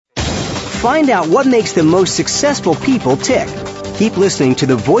Find out what makes the most successful people tick. Keep listening to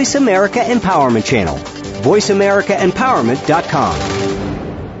the Voice America Empowerment Channel. VoiceAmericaEmpowerment.com.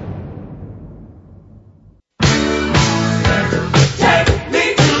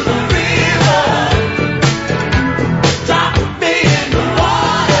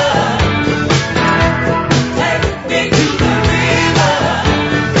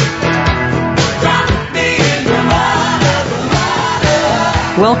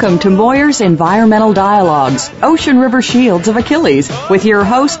 Welcome to Moyer's Environmental Dialogues, Ocean River Shields of Achilles, with your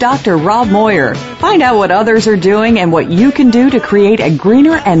host, Dr. Rob Moyer. Find out what others are doing and what you can do to create a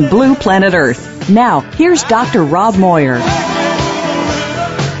greener and blue planet Earth. Now, here's Dr. Rob Moyer.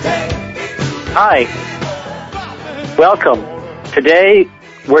 Hi. Welcome. Today,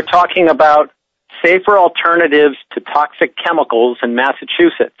 we're talking about safer alternatives to toxic chemicals in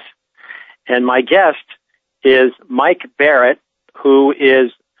Massachusetts. And my guest is Mike Barrett, who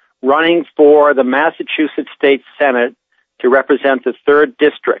is running for the Massachusetts State Senate to represent the 3rd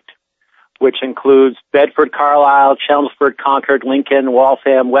District, which includes Bedford, Carlisle, Chelmsford, Concord, Lincoln,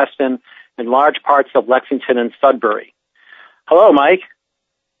 Waltham, Weston, and large parts of Lexington and Sudbury. Hello, Mike.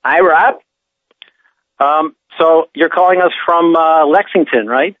 Hi, Rob. So you're calling us from Lexington,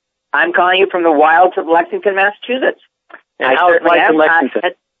 right? I'm calling you from the wilds of Lexington, Massachusetts. And how's life in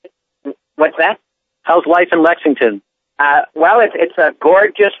Lexington? What's that? How's life in Lexington? Well, it's a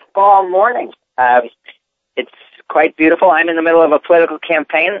gorgeous fall morning. It's quite beautiful. I'm in the middle of a political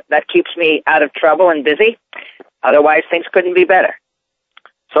campaign. That keeps me out of trouble and busy. Otherwise, things couldn't be better.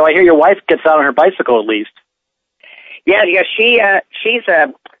 So I hear your wife gets out on her bicycle at least. Yeah. She's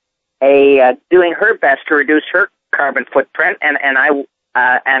doing her best to reduce her carbon footprint, and I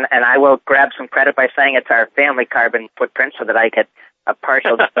will grab some credit by saying it's our family carbon footprint, so that I get a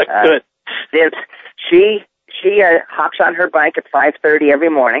partial dibs. She hops on her bike at 5:30 every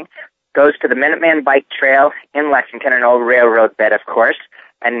morning, goes to the Minuteman Bike Trail in Lexington, an old railroad bed, of course,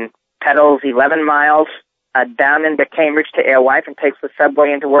 and pedals 11 miles down into Cambridge to Alewife and takes the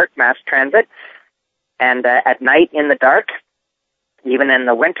subway into work, mass transit. And at night in the dark, even in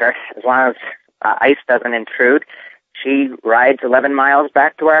the winter, as long as ice doesn't intrude, she rides 11 miles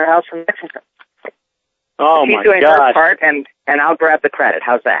back to our house in Lexington. Oh, She's my doing gosh. her part, and I'll grab the credit.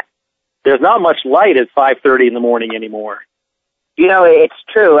 How's that? There's not much light at 5:30 in the morning anymore. You know, it's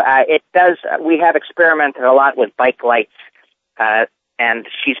true. It does. We have experimented a lot with bike lights, and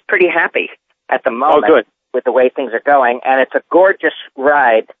she's pretty happy at the moment with the way things are going. And it's a gorgeous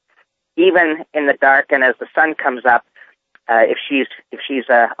ride, even in the dark. And as the sun comes up, if she's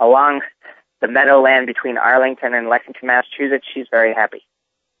along the meadowland between Arlington and Lexington, Massachusetts, she's very happy.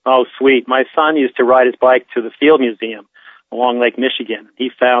 Oh, sweet. My son used to ride his bike to the Field Museum along Lake Michigan. He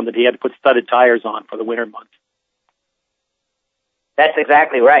found that he had to put studded tires on for the winter months. That's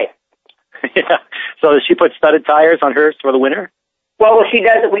exactly right. Yeah. So does she put studded tires on hers for the winter? Well, she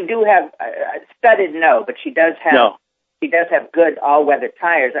does. We do have studded, no, but she does have. No. She does have good all-weather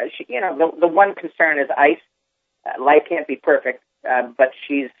tires. The one concern is ice. Life can't be perfect, but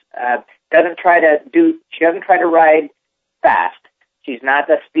she doesn't try to ride fast. She's not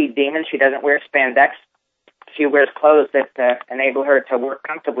a speed demon. She doesn't wear spandex. She wears clothes that enable her to work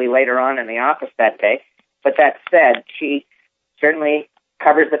comfortably later on in the office that day. But that said, she certainly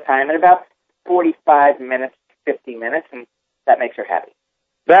covers the time in about 45 minutes to 50 minutes, and that makes her happy.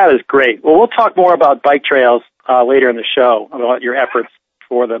 That is great. Well, we'll talk more about bike trails later in the show, about your efforts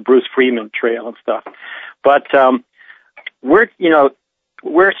for the Bruce Freeman Trail and stuff. But we're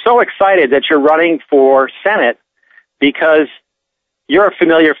so excited that you're running for Senate because you're a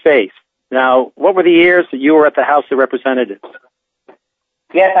familiar face. Now, what were the years that you were at the House of Representatives?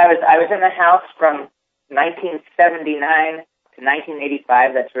 Yes, I was in the House from 1979 to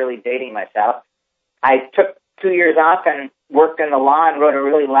 1985. That's really dating myself. I took 2 years off and worked in the law and wrote a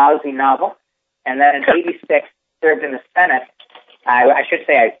really lousy novel. And then in 86, served in the Senate. I should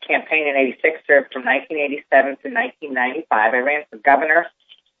say I campaigned in 86, served from 1987 to 1995. I ran for governor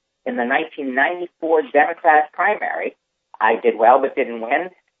in the 1994 Democrat primary. I did well but didn't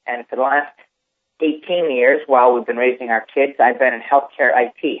win. And for the last 18 years, while we've been raising our kids, I've been in healthcare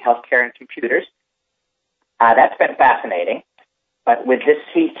IT, healthcare and computers. That's been fascinating. But with this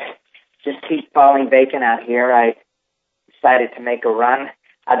seat falling vacant out here, I decided to make a run.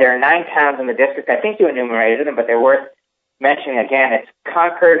 There are 9 towns in the district. I think you enumerated them, but they're worth mentioning again. It's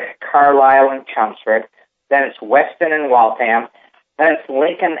Concord, Carlisle, and Chelmsford. Then it's Weston and Waltham. Then it's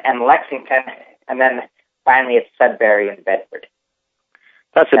Lincoln and Lexington. And then finally it's Sudbury and Bedford.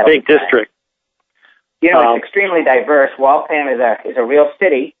 That's a big district. It's extremely diverse. Waltham is a real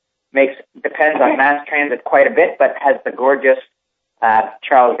city. Depends on mass transit quite a bit, but has the gorgeous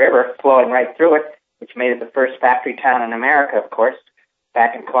Charles River flowing right through it, which made it the first factory town in America, of course,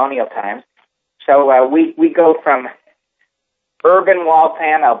 back in colonial times. So we go from urban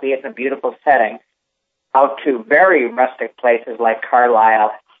Waltham, albeit in a beautiful setting, out to very rustic places like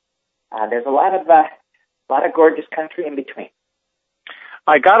Carlisle. There's a lot of gorgeous country in between.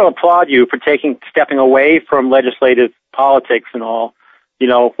 I got to applaud you for stepping away from legislative politics and all,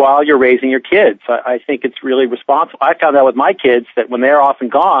 while you're raising your kids. I think it's really responsible. I found out with my kids that when they're off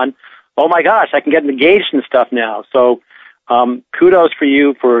and gone, oh my gosh, I can get engaged in stuff now. So kudos for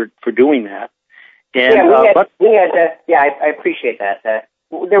you for doing that. And, I appreciate that.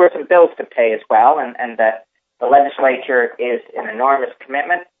 There were some bills to pay as well, and the legislature is an enormous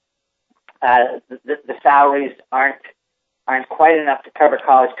commitment. The salaries aren't quite enough to cover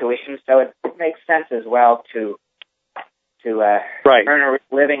college tuition, so it makes sense as well to earn a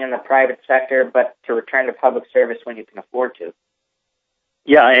living in the private sector, but to return to public service when you can afford to.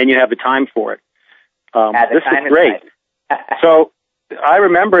 Yeah, and you have the time for it. This is great. So I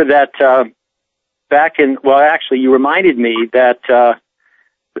remember that you reminded me that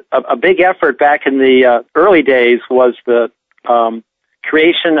a big effort back in the early days was the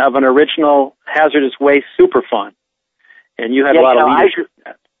creation of an original hazardous waste super fund. And you had a lot of leadership.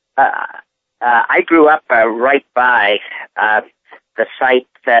 I grew up right by the site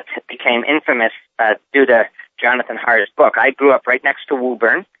that became infamous due to Jonathan Hart's book. I grew up right next to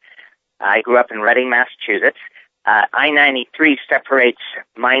Woburn. I grew up in Reading, Massachusetts. I-93 separates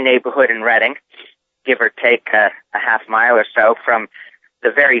my neighborhood in Reading, give or take a half mile or so, from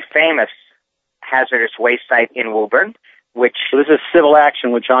the very famous hazardous waste site in Woburn, which... So this is Civil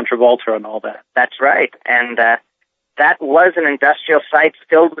Action with John Travolta and all that. That's right. And that was an industrial site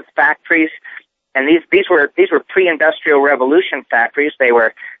filled with factories, and these were pre-industrial revolution factories.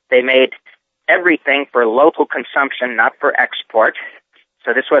 They made everything for local consumption, not for export.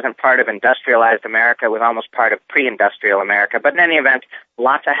 So this wasn't part of industrialized America, it was almost part of pre-industrial America. But in any event,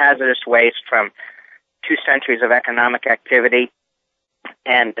 lots of hazardous waste from 2 centuries of economic activity,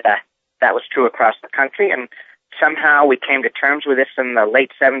 and that was true across the country. And somehow we came to terms with this in the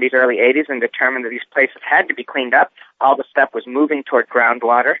late 70s, early 80s, and determined that these places had to be cleaned up. All the stuff was moving toward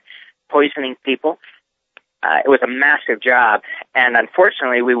groundwater, poisoning people. It was a massive job, and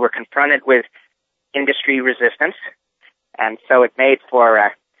unfortunately we were confronted with industry resistance, and so it made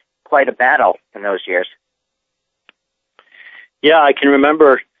for quite a battle in those years. Yeah, I can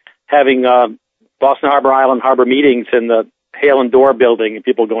remember having Boston Harbor Island harbor meetings in the Hale and Door building, and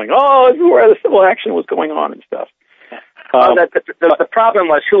people going, "Oh, this is where the civil action was going on," and stuff. The problem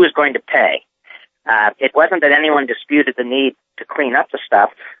was who was going to pay. It wasn't that anyone disputed the need to clean up the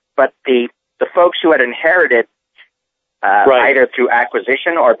stuff, but the folks who had inherited, either through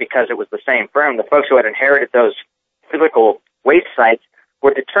acquisition or because it was the same firm, the folks who had inherited those physical waste sites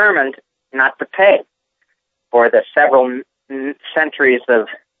were determined not to pay for the several centuries of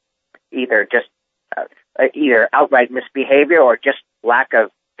either outright misbehavior or just lack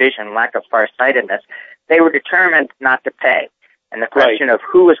of vision, lack of farsightedness. They were determined not to pay. And the question of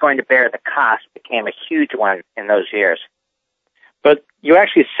who was going to bear the cost became a huge one in those years. But you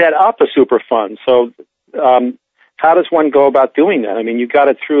actually set up a super fund. So how does one go about doing that? I mean, you got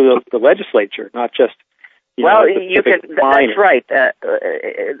it through the legislature, not just... you can. That's right.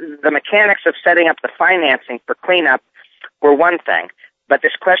 The mechanics of setting up the financing for cleanup were one thing, but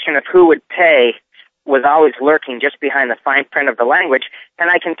this question of who would pay was always lurking just behind the fine print of the language.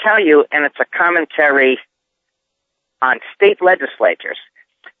 And I can tell you, and it's a commentary on state legislatures,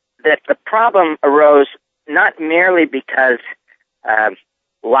 that the problem arose not merely because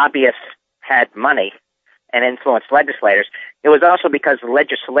lobbyists had money and influenced legislators. It was also because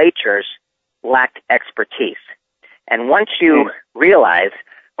legislatures lacked expertise. And once you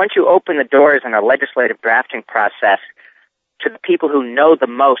open the doors in a legislative drafting process to the people who know the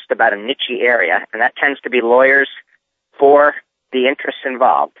most about a niche area, and that tends to be lawyers for the interests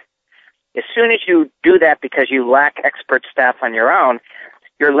involved, as soon as you do that because you lack expert staff on your own,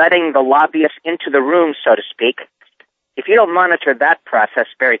 you're letting the lobbyists into the room, so to speak. If you don't monitor that process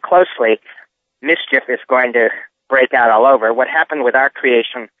very closely, mischief is going to break out all over. What happened with our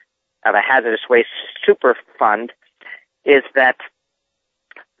creation of a hazardous waste super fund is that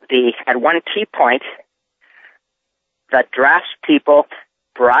at one key point, the drafts people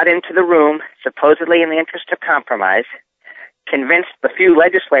brought into the room, supposedly in the interest of compromise, convinced the few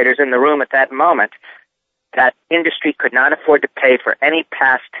legislators in the room at that moment that industry could not afford to pay for any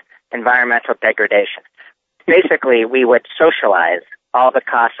past environmental degradation. Basically, we would socialize all the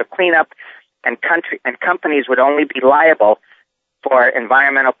costs of cleanup, and companies would only be liable for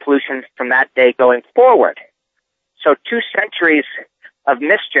environmental pollution from that day going forward. So 2 centuries of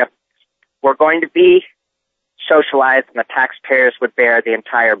mischief were going to be socialized and the taxpayers would bear the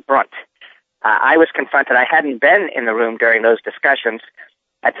entire brunt. I was confronted. I hadn't been in the room during those discussions.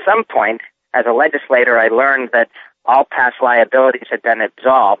 At some point, as a legislator, I learned that all past liabilities had been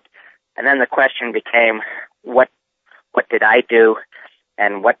absolved, and then the question became, what did I do,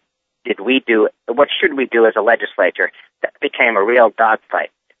 and what did we do? What should we do as a legislature? That became a real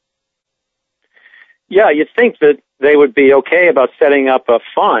dogfight. Yeah, you'd think that they would be okay about setting up a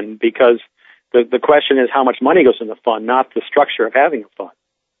fund, because the question is how much money goes in the fund, not the structure of having a fund.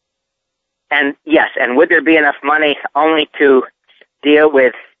 And yes, and would there be enough money only to deal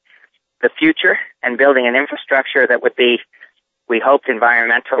with the future and building an infrastructure that would be, we hoped,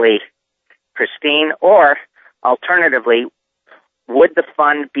 environmentally pristine, or alternatively, would the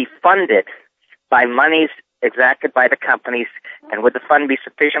fund be funded by monies exacted by the companies, and would the fund be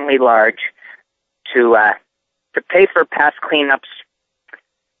sufficiently large to pay for past cleanups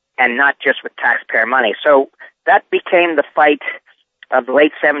and not just with taxpayer money? So that became the fight of the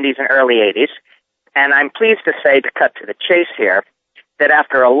late 70s and early 80s, and I'm pleased to say, to cut to the chase here, that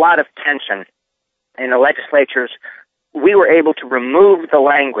after a lot of tension in the legislatures, we were able to remove the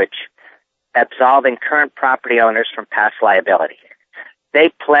language absolving current property owners from past liability. They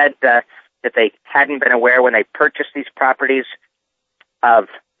pled that they hadn't been aware when they purchased these properties of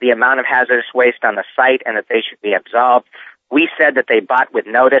the amount of hazardous waste on the site and that they should be absolved. We said that they bought with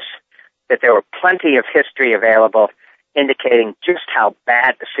notice, that there were plenty of history available indicating just how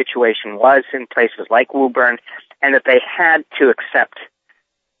bad the situation was in places like Woburn, and that they had to accept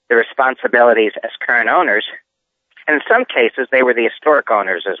the responsibilities as current owners. And in some cases, they were the historic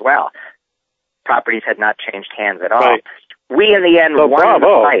owners as well. Properties had not changed hands at all. Right. We, in the end, won the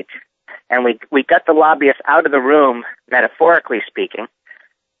fight, and we got the lobbyists out of the room, metaphorically speaking,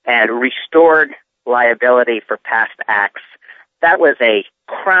 and restored liability for past acts. That was a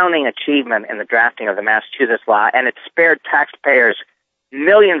crowning achievement in the drafting of the Massachusetts law, and it spared taxpayers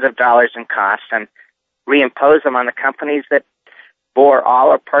millions of dollars in costs and reimposed them on the companies that bore all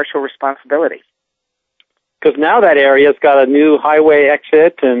or partial responsibility. Because now that area's got a new highway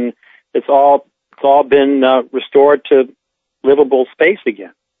exit, and it's all been restored to livable space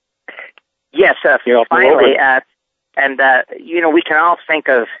again. Yes, finally,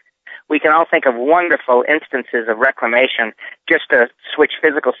 we can all think of wonderful instances of reclamation. Just to switch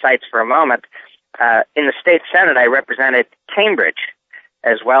physical sites for a moment, in the state Senate, I represented Cambridge,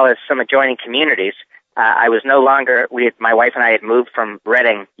 as well as some adjoining communities. I was no longer, my wife and I had moved from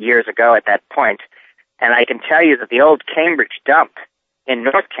Reading years ago at that point, and I can tell you that the old Cambridge dump in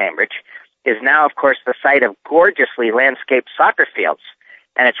North Cambridge is now, of course, the site of gorgeously landscaped soccer fields.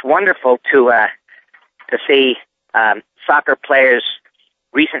 And it's wonderful to see soccer players,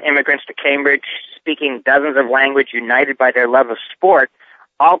 recent immigrants to Cambridge, speaking dozens of languages, united by their love of sport,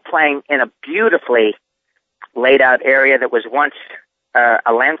 all playing in a beautifully laid out area that was once a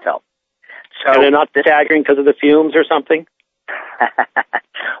landfill. So, and they're not staggering because of the fumes or something?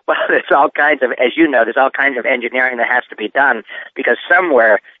 Well, there's all kinds of, as you know, there's all kinds of engineering that has to be done, because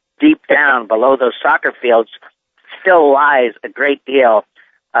somewhere deep down below those soccer fields still lies a great deal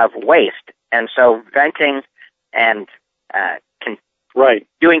of waste. And so venting and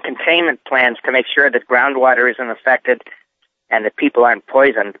doing containment plans to make sure that groundwater isn't affected and that people aren't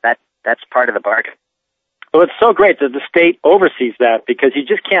poisoned, that's part of the bargain. Well, it's so great that the state oversees that, because you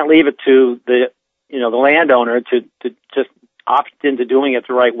just can't leave it to the landowner to just opt into doing it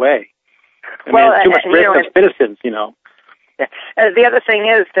the right way. I mean, it's too much risk of citizens, Yeah. The other thing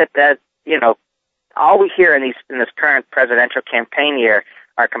is that all we hear in this current presidential campaign year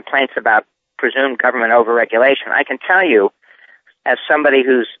are complaints about presumed government overregulation. I can tell you, as somebody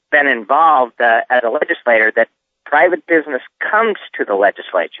who's been involved as a legislator, that private business comes to the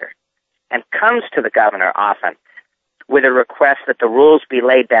legislature and comes to the governor often with a request that the rules be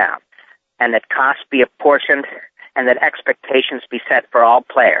laid down and that costs be apportioned and that expectations be set for all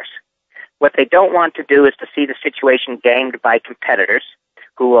players. What they don't want to do is to see the situation gamed by competitors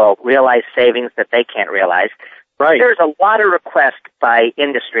who will realize savings that they can't realize. Right. There's a lot of requests by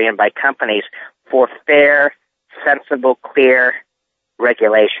industry and by companies for fair, sensible, clear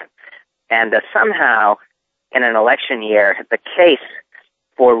regulation. And somehow, in an election year, the case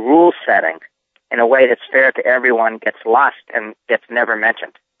for rule setting in a way that's fair to everyone gets lost and gets never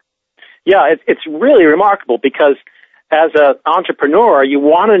mentioned. Yeah, it's really remarkable, because as an entrepreneur, you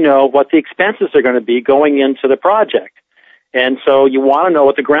want to know what the expenses are going to be going into the project. And so you want to know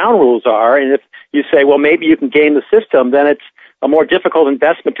what the ground rules are. And if you say, well, maybe you can game the system, then it's a more difficult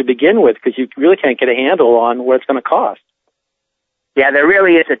investment to begin with, because you really can't get a handle on what it's going to cost. Yeah, there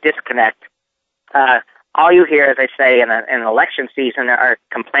really is a disconnect. all you hear, as I say, in an election season are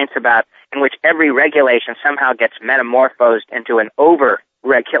complaints about in which every regulation somehow gets metamorphosed into an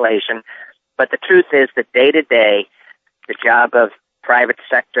over-regulation. But the truth is that day to day, the job of private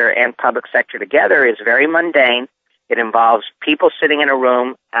sector and public sector together is very mundane. It involves people sitting in a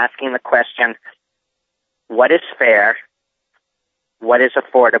room asking the question, what is fair? What is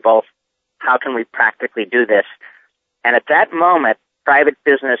affordable? How can we practically do this? And at that moment, private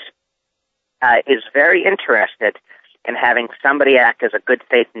business is very interested in having somebody act as a good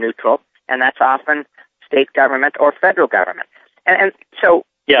faith neutral, and that's often state government or federal government. And so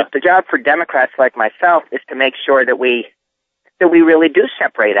the job for Democrats like myself is to make sure that we really do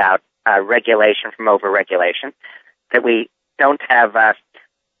separate out regulation from over-regulation, that we don't have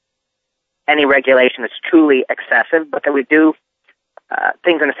any regulation that's truly excessive, but that we do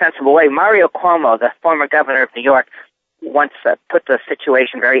things in a sensible way. Mario Cuomo, the former governor of New York, once put the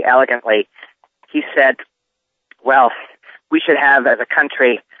situation very elegantly. He said, well, we should have, as a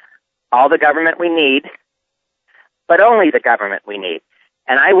country, all the government we need, but only the government we need.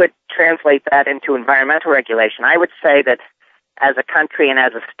 And I would translate that into environmental regulation. I would say that as a country and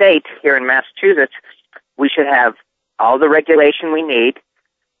as a state here in Massachusetts, we should have all the regulation we need,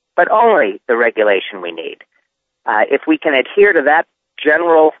 but only the regulation we need. If we can adhere to that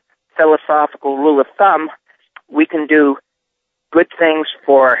general philosophical rule of thumb, we can do good things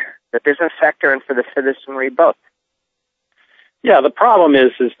for the business sector and for the citizenry both. Yeah, the problem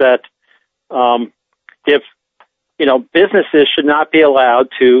is that if businesses should not be allowed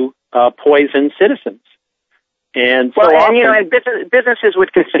to poison citizens, and businesses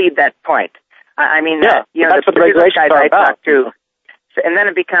would concede that point. That's what the regulations guys are I about. talk to, and then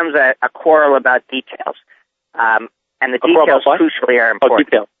it becomes a quarrel about details, and the details crucially are important.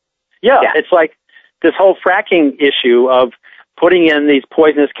 Details. Yeah, it's like this whole fracking issue of putting in these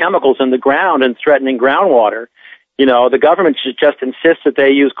poisonous chemicals in the ground and threatening groundwater. The government should just insist that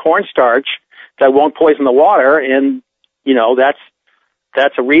they use cornstarch that won't poison the water, and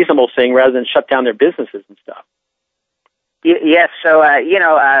that's a reasonable thing rather than shut down their businesses and stuff. Yes, so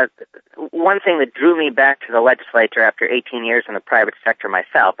one thing that drew me back to the legislature after 18 years in the private sector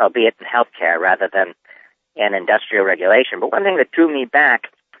myself, albeit in healthcare rather than in industrial regulation, but one thing that drew me back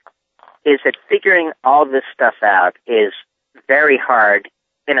is that figuring all this stuff out is very hard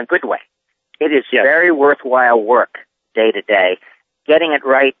in a good way. It is very worthwhile work day to day. Getting it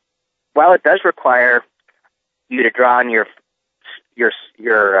right, while it does require you to draw on your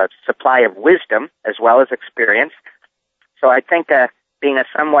supply of wisdom as well as experience. So I think being a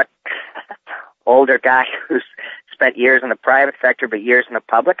somewhat older guy who's spent years in the private sector but years in the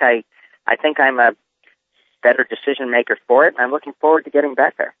public, I think I'm a better decision maker for it, and I'm looking forward to getting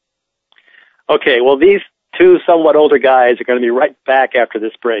back there. Okay, well, these two somewhat older guys are going to be right back after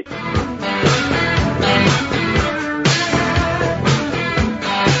this break.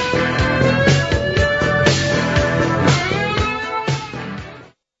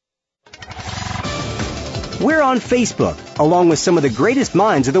 We're on Facebook, along with some of the greatest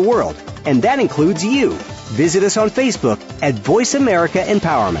minds of the world, and that includes you. Visit us on Facebook at Voice America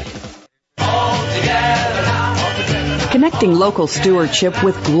Empowerment. Connecting local stewardship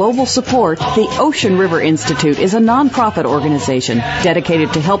with global support, the Ocean River Institute is a nonprofit organization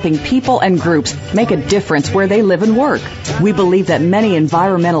dedicated to helping people and groups make a difference where they live and work. We believe that many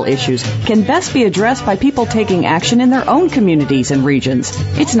environmental issues can best be addressed by people taking action in their own communities and regions.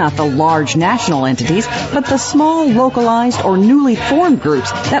 It's not the large national entities, but the small, localized, or newly formed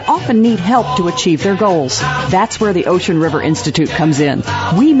groups that often need help to achieve their goals. That's where the Ocean River Institute comes in.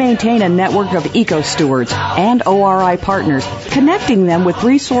 We maintain a network of eco-stewards and ORI partners, connecting them with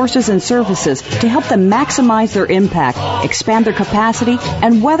resources and services to help them maximize their impact, expand their capacity,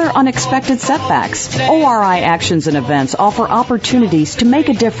 and weather unexpected setbacks. ORI actions and events offer opportunities to make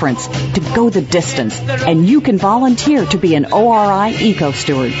a difference, to go the distance, and you can volunteer to be an ORI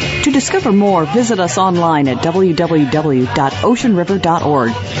eco-steward. To discover more, visit us online at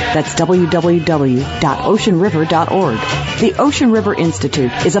www.oceanriver.org. That's www.oceanriver.org. The Ocean River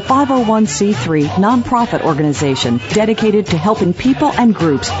Institute is a 501c3 nonprofit organization dedicated to helping people and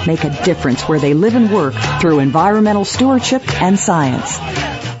groups make a difference where they live and work through environmental stewardship and science.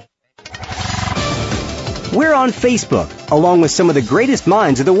 We're on Facebook, along with some of the greatest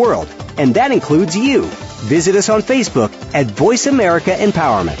minds of the world, and that includes you. Visit us on Facebook at Voice America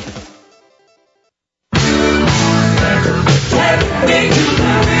Empowerment. Take me to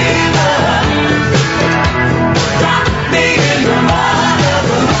the river. Rock me in the water.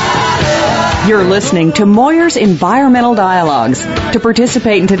 You're listening to Moyer's Environmental Dialogues. To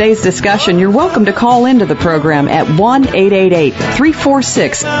participate in today's discussion, you're welcome to call into the program at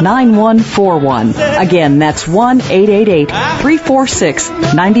 1-888-346-9141. Again, that's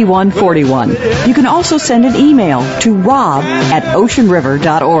 1-888-346-9141. You can also send an email to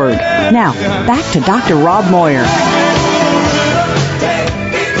rob@oceanriver.org. Now, back to Dr. Rob Moyer.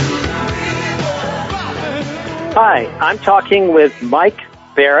 Hi, I'm talking with Mike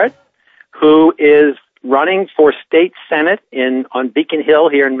Barrett, who is running for state senate on Beacon Hill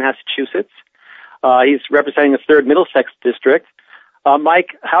here in Massachusetts. He's representing the 3rd Middlesex District.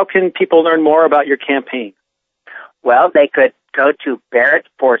 Mike, how can people learn more about your campaign? Well, they could go to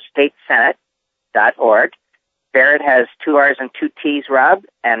BarrettForStateSenate.org. Barrett has 2 R's and 2 T's, Rob,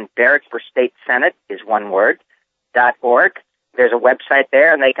 and Barrett for State Senate is one word, .org. There's a website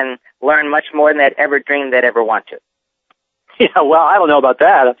there, and they can learn much more than they'd ever dreamed they'd ever want to. Yeah, well, I don't know about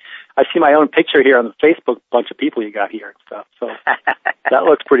that. I see my own picture here on the Facebook bunch of people you got here and stuff, so that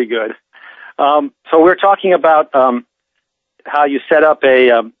looks pretty good. So we're talking about how you set up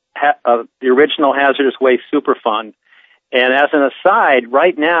the original Hazardous Waste Superfund. And as an aside,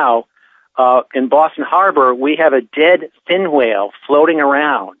 right now in Boston Harbor, we have a dead fin whale floating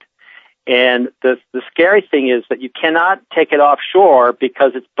around. And the scary thing is that you cannot take it offshore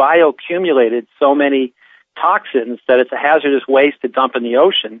because it's bioaccumulated so many toxins that it's a hazardous waste to dump in the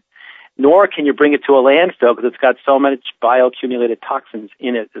ocean, nor can you bring it to a landfill because it's got so much bioaccumulated toxins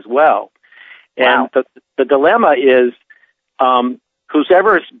in it as well. Wow. And the dilemma is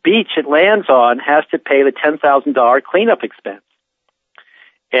whoever's beach it lands on has to pay the $10,000 cleanup expense.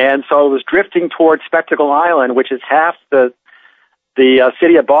 And so it was drifting towards Spectacle Island, which is half the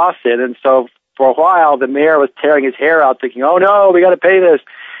city of Boston. And so for a while, the mayor was tearing his hair out thinking, oh, no, we got to pay this.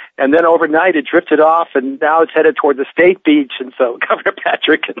 And then overnight, it drifted off, and now it's headed toward the state beach. And so Governor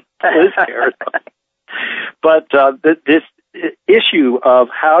Patrick and Liz cared. But this issue of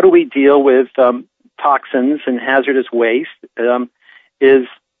how do we deal with toxins and hazardous waste is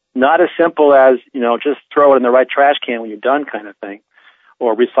not as simple as, just throw it in the right trash can when you're done kind of thing,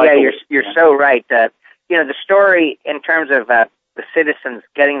 or recycle. Yeah, you're so right. The story in terms of the citizens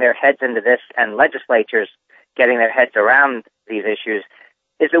getting their heads into this and legislatures getting their heads around these issues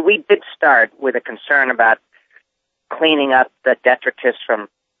is that we did start with a concern about cleaning up the detritus from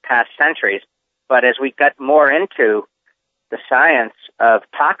past centuries. But as we got more into the science of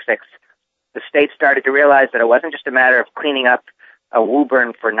toxics, the state started to realize that it wasn't just a matter of cleaning up a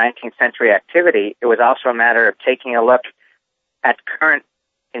Woburn for 19th century activity. It was also a matter of taking a look at current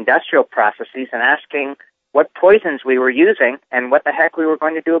industrial processes and asking what poisons we were using and what the heck we were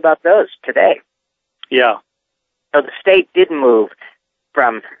going to do about those today. Yeah. So the state did move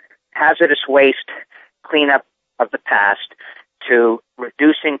from hazardous waste cleanup of the past to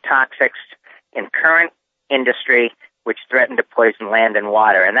reducing toxics in current industry, which threatened to poison land and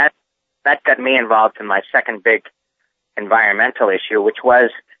water. And that got me involved in my second big environmental issue, which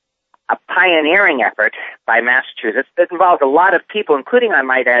was a pioneering effort by Massachusetts that involved a lot of people, including, I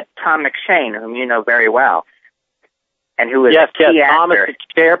might add, Tom McShane, whom you know very well, and who is a key actor. Tom is the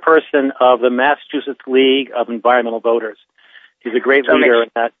chairperson of the Massachusetts League of Environmental Voters. He's a great leader in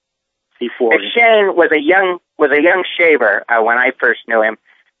that C4. McShane was a young shaver when I first knew him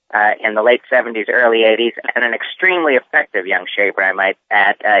in the late 70s, early 80s, and an extremely effective young shaver, I might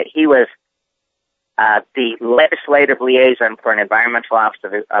add. He was the legislative liaison for an environmental office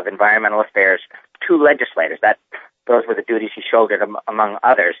of environmental affairs to legislators. Those were the duties he shouldered among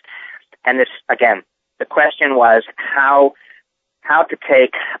others. And this, again, the question was how to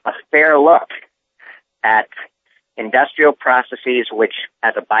take a fair look at industrial processes which,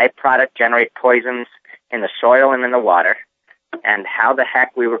 as a byproduct, generate poisons in the soil and in the water, and how the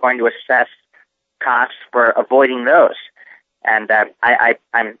heck we were going to assess costs for avoiding those. And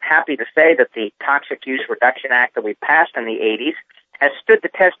I'm happy to say that the Toxic Use Reduction Act that we passed in the 80s has stood the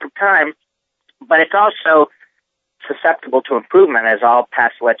test of time, but it's also susceptible to improvement, as all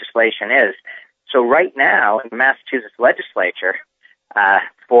past legislation is. So right now, in the Massachusetts legislature,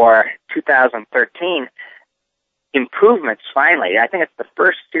 for 2013, improvements finally, I think it's the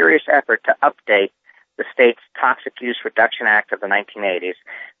first serious effort to update the state's Toxic Use Reduction Act of the 1980s.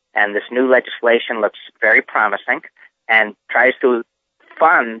 And this new legislation looks very promising and tries to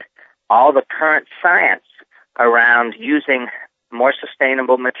fund all the current science around using more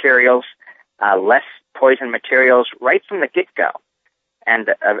sustainable materials, less poison materials right from the get-go.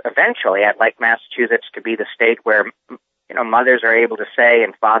 And eventually, I'd like Massachusetts to be the state where, mothers are able to say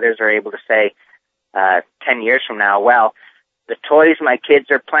and fathers are able to say 10 years from now, well, the toys my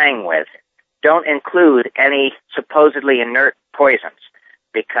kids are playing with don't include any supposedly inert poisons.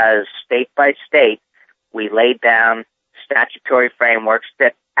 because state by state, we laid down statutory frameworks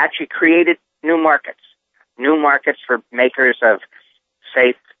that actually created new markets for makers of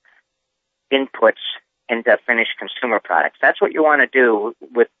safe inputs into finished consumer products. That's what you want to do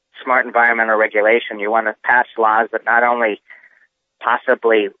with smart environmental regulation. You want to pass laws that not only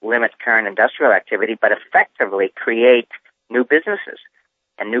possibly limit current industrial activity, but effectively create new businesses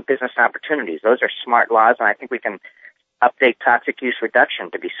and new business opportunities. Those are smart laws, and I think we can update toxic use reduction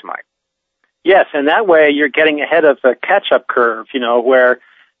to be smart. Yes, and that way you're getting ahead of the catch-up curve, where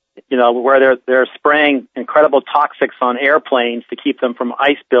they're spraying incredible toxics on airplanes to keep them from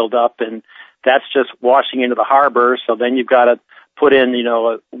ice buildup, and that's just washing into the harbor. So then you've got to put in,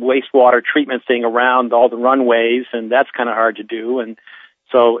 a wastewater treatment thing around all the runways, and that's kind of hard to do. And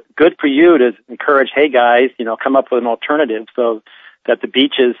so good for you to encourage, hey guys, come up with an alternative so that the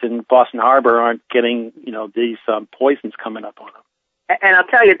beaches in Boston Harbor aren't getting, these poisons coming up on them. And I'll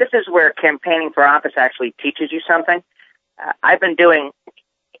tell you, this is where campaigning for office actually teaches you something. I've been doing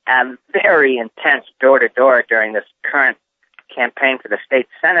very intense door-to-door during this current campaign for the state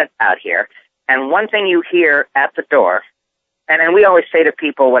Senate out here. And one thing you hear at the door, and we always say to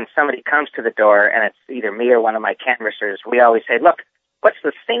people when somebody comes to the door, and it's either me or one of my canvassers, we always say, look, what's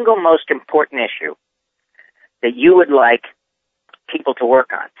the single most important issue that you would like people to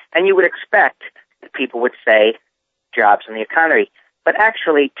work on? And you would expect that people would say jobs and the economy. But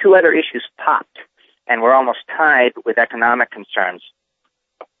actually, two other issues popped, and were almost tied with economic concerns.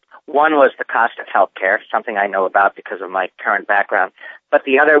 One was the cost of health care, something I know about because of my current background, but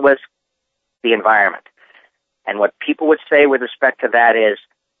the other was the environment. And what people would say with respect to that is,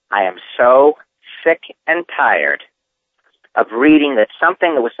 I am so sick and tired of reading that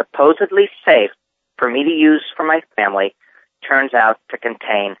something that was supposedly safe for me to use for my family turns out to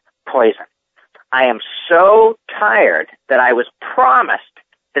contain poison. I am so tired that I was promised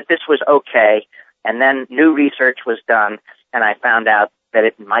that this was okay, and then new research was done, and I found out that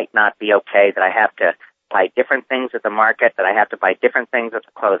it might not be okay, that I have to buy different things at the market, that I have to buy different things at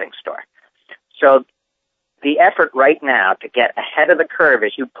the clothing store. So the effort right now to get ahead of the curve,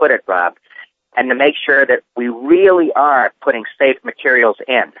 as you put it, Rob, and to make sure that we really are putting safe materials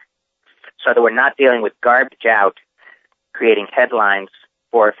in so that we're not dealing with garbage out, creating headlines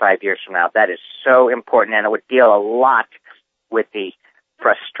 4 or 5 years from now. That is so important, and it would deal a lot with the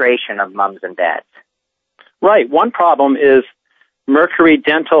frustration of moms and dads. Right. One problem is mercury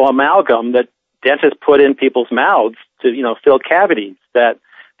dental amalgam that dentists put in people's mouths to, fill cavities, that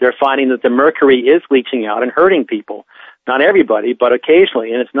they're finding that the mercury is leaching out and hurting people. Not everybody, but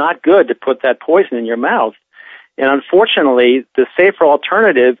occasionally, and it's not good to put that poison in your mouth. And unfortunately, the safer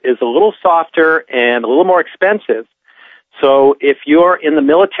alternative is a little softer and a little more expensive. So if you're in the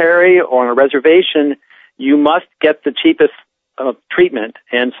military or on a reservation, you must get the cheapest treatment,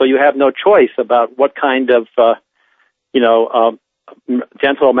 and so you have no choice about what kind of,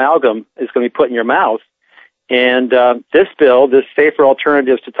 dental amalgam is going to be put in your mouth. And this bill, this Safer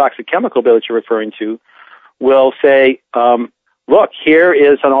Alternatives to Toxic Chemical bill that you're referring to, will say, look, here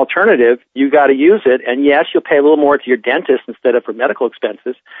is an alternative. You got to use it, and yes, you'll pay a little more to your dentist instead of for medical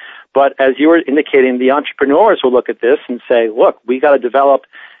expenses. But as you were indicating, the entrepreneurs will look at this and say, look, we got to develop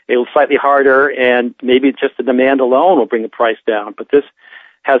a slightly harder, and maybe just the demand alone will bring the price down. But this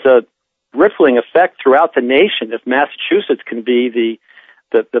has a rippling effect throughout the nation. If Massachusetts can be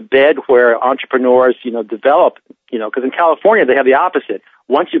the bed where entrepreneurs, develop, because in California they have the opposite.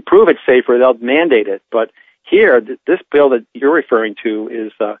 Once you prove it's safer, they'll mandate it. But here, this bill that you're referring to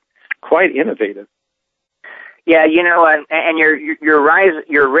is quite innovative. Yeah, and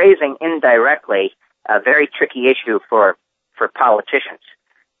you're raising indirectly a very tricky issue for politicians,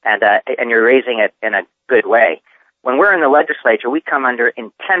 and you're raising it in a good way. When we're in the legislature, we come under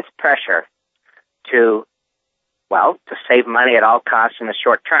intense pressure to save money at all costs in the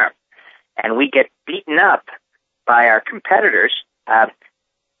short term, and we get beaten up by our competitors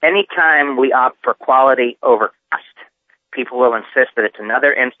anytime we opt for quality over cost. People will insist that it's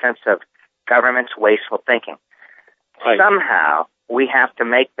another instance of government's wasteful thinking. Right. Somehow, we have to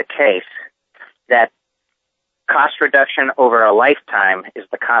make the case that cost reduction over a lifetime is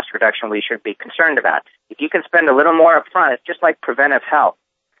the cost reduction we should be concerned about. If you can spend a little more up front, it's just like preventive health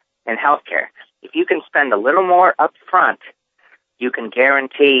in healthcare. If you can spend a little more up front, you can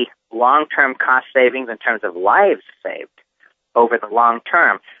guarantee long-term cost savings in terms of lives saved over the long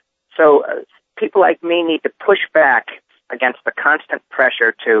term. So people like me need to push back against the constant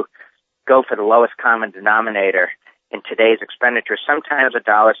pressure to go for the lowest common denominator in today's expenditure. Sometimes a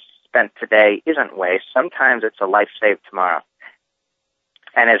dollar spent today isn't waste. Sometimes it's a life saved tomorrow.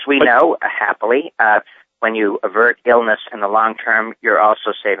 And as we know, happily, when you avert illness in the long term, you're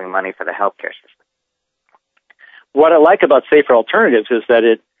also saving money for the healthcare system. What I like about Safer Alternatives is that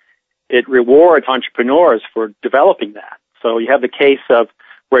it rewards entrepreneurs for developing that. So you have the case of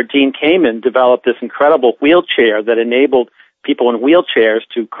where Dean Kamen developed this incredible wheelchair that enabled people in wheelchairs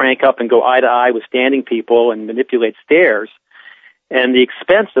to crank up and go eye to eye with standing people and manipulate stairs. And the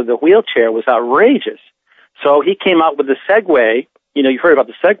expense of the wheelchair was outrageous. So he came out with the Segway. You know, you've heard about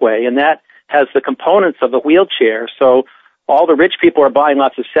the Segway, and that has the components of the wheelchair. So all the rich people are buying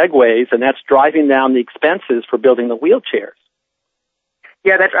lots of Segways, and that's driving down the expenses for building the wheelchairs.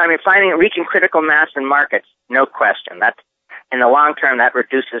 Yeah, reaching critical mass in markets, no question. That's, in the long term, that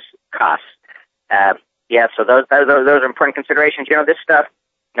reduces costs. So those are important considerations. You know, this stuff,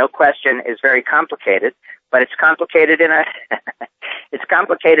 no question, is very complicated, but it's complicated in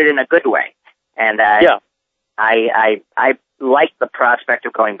a good way. And I like the prospect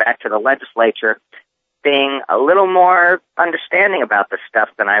of going back to the legislature, being a little more understanding about this stuff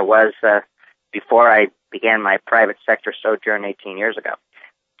than I was before I began my private sector sojourn 18 years ago.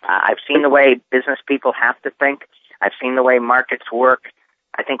 I've seen the way business people have to think. I've seen the way markets work.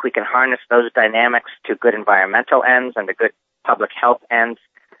 I think we can harness those dynamics to good environmental ends and to good public health ends,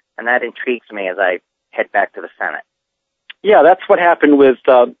 and that intrigues me as I head back to the Senate. Yeah, that's what happened with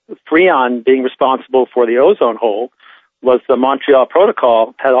Freon being responsible for the ozone hole. Was the Montreal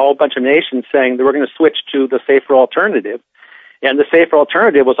Protocol had a whole bunch of nations saying they were going to switch to the safer alternative, and the safer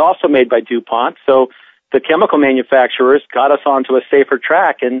alternative was also made by DuPont. So the chemical manufacturers got us onto a safer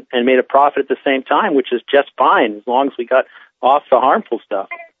track and made a profit at the same time, which is just fine as long as we got off the harmful stuff.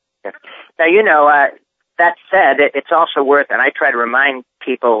 Now, you know, that said, it's also worth, and I try to remind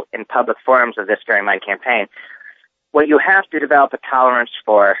people in public forums of this during my campaign, what you have to develop a tolerance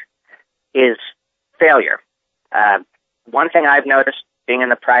for is failure. One thing I've noticed, being in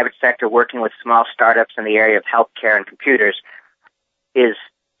the private sector, working with small startups in the area of healthcare and computers, is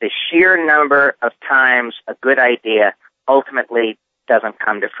the sheer number of times a good idea ultimately doesn't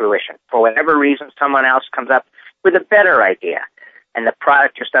come to fruition. For whatever reason, someone else comes up with a better idea, and the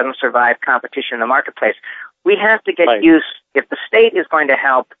product just doesn't survive competition in the marketplace. We have to get used, if the state is going to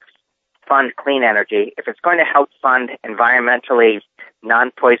help fund clean energy, if it's going to help fund environmentally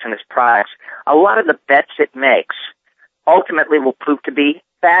non-poisonous products, a lot of the bets it makes ultimately will prove to be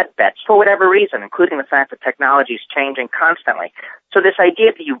bad bets for whatever reason, including the fact that technology is changing constantly. So this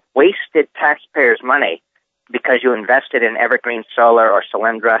idea that you wasted taxpayers' money because you invested in Evergreen Solar or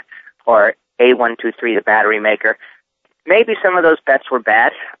Solyndra or A123, the battery maker, maybe some of those bets were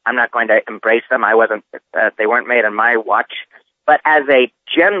bad. I'm not going to embrace them. They weren't made on my watch. But as a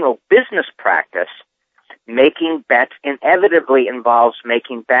general business practice, making bets inevitably involves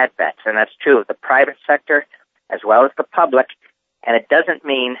making bad bets, and that's true of the private sector as well as the public. And it doesn't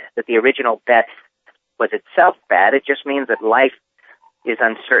mean that the original bet was itself bad. It just means that life is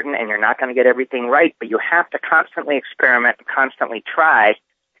uncertain and you're not going to get everything right, but you have to constantly experiment and constantly try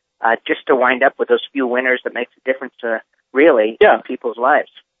just to wind up with those few winners that makes a difference in people's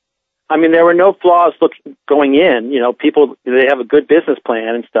lives. I mean, there were no flaws going in. You know, people, they have a good business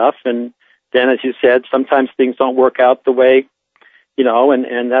plan and stuff, and then, as you said, sometimes things don't work out the way, you know,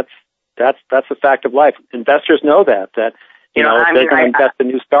 and that's a fact of life. Investors know that you know, if they're going to invest in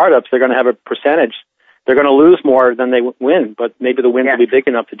new startups, they're going to have a percentage. They're going to lose more than they win, but maybe the wins will be big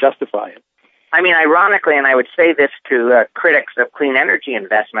enough to justify it. I mean, ironically, and I would say this to critics of clean energy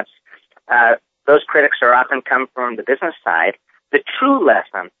investments, those critics are often come from the business side. The true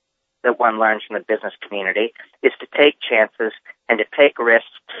lesson that one learns from the business community is to take chances and to take risks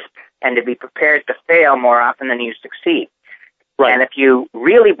and to be prepared to fail more often than you succeed. Right. And if you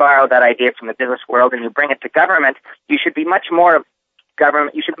really borrow that idea from the business world and you bring it to government, you should be much more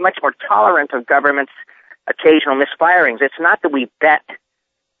tolerant of government's occasional misfirings. It's not that we bet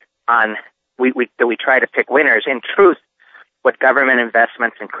on that we try to pick winners. In truth, what government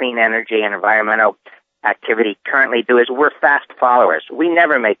investments in clean energy and environmental activity currently do is we're fast followers. We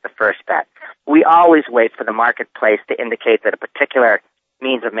never make the first bet. We always wait for the marketplace to indicate that a particular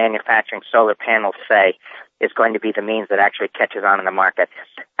means of manufacturing solar panels, say, is going to be the means that actually catches on in the market.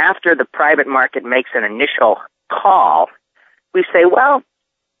 After the private market makes an initial call, we say, well,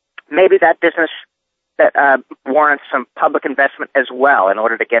 maybe that business that warrants some public investment as well in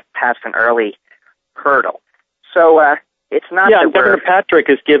order to get past an early hurdle. So it's not that Governor Patrick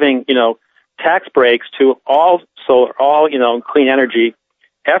is giving, you know, tax breaks to all solar, you know, clean energy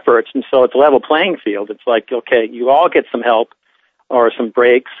efforts, and so it's a level playing field. It's like, okay, you all get some help or some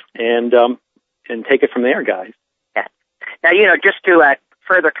breaks, and take it from there, guys. Yeah. Now, you know, just to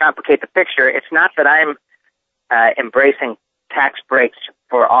further complicate the picture, it's not that I'm embracing tax breaks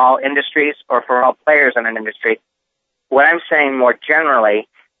for all industries or for all players in an industry. What I'm saying more generally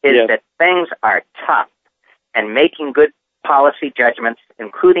is that things are tough, and making good policy judgments,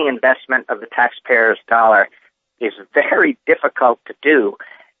 including investment of the taxpayer's dollar, is very difficult to do.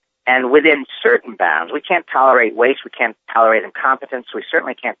 And within certain bounds, we can't tolerate waste, we can't tolerate incompetence, we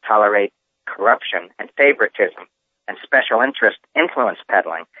certainly can't tolerate corruption and favoritism and special interest influence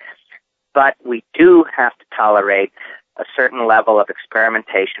peddling. But we do have to tolerate a certain level of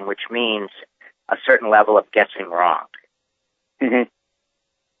experimentation, which means a certain level of guessing wrong. Mm-hmm.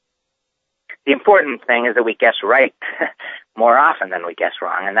 The important thing is that we guess right more often than we guess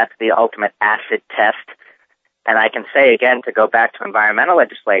wrong, and that's the ultimate acid test. And I can say again, to go back to environmental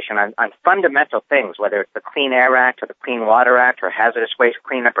legislation, on fundamental things, whether it's the Clean Air Act or the Clean Water Act or hazardous waste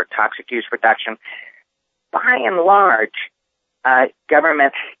cleanup or toxic use reduction, by and large,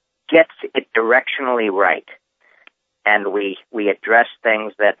 government gets it directionally right. And we address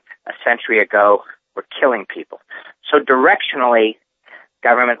things that a century ago were killing people. So directionally,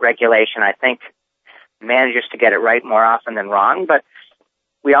 government regulation, I think, manages to get it right more often than wrong, but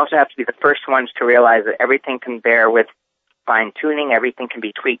we also have to be the first ones to realize that everything can bear with fine-tuning, everything can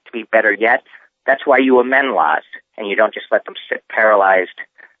be tweaked to be better yet. That's why you amend laws, and you don't just let them sit paralyzed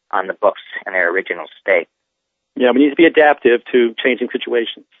on the books in their original state. Yeah, we need to be adaptive to changing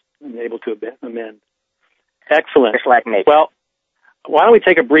situations and able to amend. Excellent. Just like nature. Well, why don't we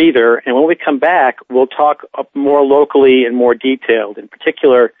take a breather, and when we come back, we'll talk more locally and more detailed. In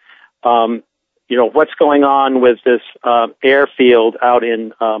particular, what's going on with this airfield out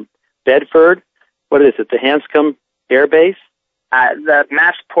in Bedford. What is it, the Hanscom Air Base? The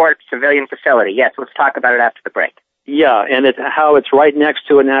Massport Civilian Facility. Yes, let's talk about it after the break. Yeah, and how it's right next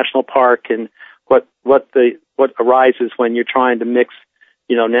to a national park, and what arises when you're trying to mix,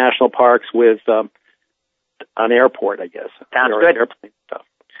 national parks with an airport, I guess. Sounds good. Airplane stuff.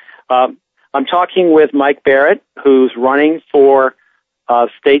 I'm talking with Mike Barrett, who's running for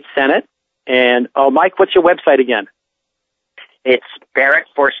state senate. And, Mike, what's your website again? It's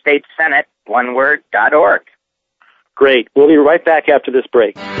BarrettForStateSenate, one word, .org. Great. We'll be right back after this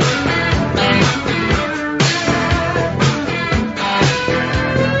break.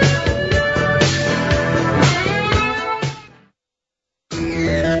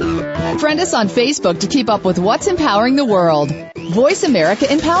 Friend us on Facebook to keep up with what's empowering the world. Voice America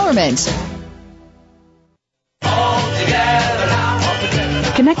Empowerment.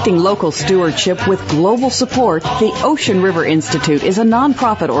 Connecting local stewardship with global support, the Ocean River Institute is a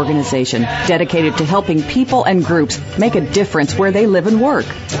nonprofit organization dedicated to helping people and groups make a difference where they live and work.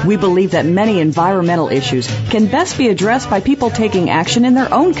 We believe that many environmental issues can best be addressed by people taking action in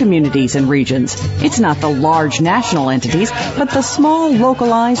their own communities and regions. It's not the large national entities, but the small,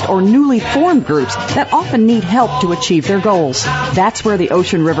 localized, or newly formed groups that often need help to achieve their goals. That's where the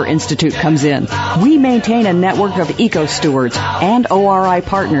Ocean River Institute comes in. We maintain a network of eco-stewards and ORI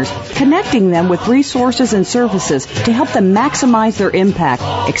partners, connecting them with resources and services to help them maximize their impact,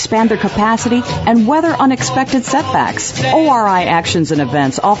 expand their capacity, and weather unexpected setbacks. ORI actions and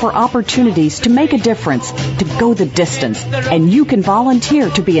events offer opportunities to make a difference, to go the distance, and you can volunteer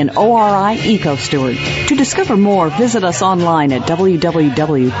to be an ORI eco-steward. To discover more, visit us online at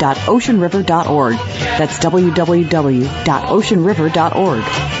www.oceanriver.org. That's www.oceanriver.org.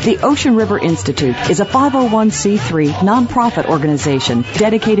 The Ocean River Institute is a 501c3 nonprofit organization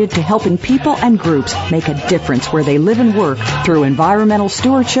dedicated to helping people and groups make a difference where they live and work through environmental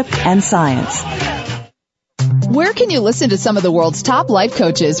stewardship and science. Where can you listen to some of the world's top life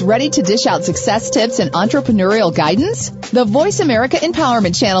coaches ready to dish out success tips and entrepreneurial guidance? The Voice America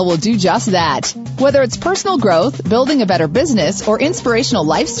Empowerment Channel will do just that. Whether it's personal growth, building a better business, or inspirational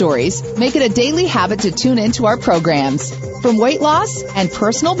life stories, make it a daily habit to tune into our programs. From weight loss and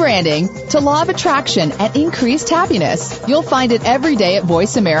personal branding to law of attraction and increased happiness, you'll find it every day at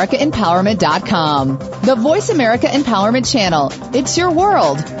VoiceAmericaEmpowerment.com. The Voice America Empowerment Channel. It's your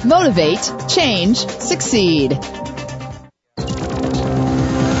world. Motivate, change, succeed.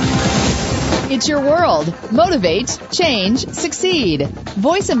 It's your world. Motivate, change, succeed.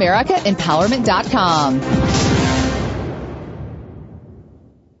 VoiceAmericaEmpowerment.com.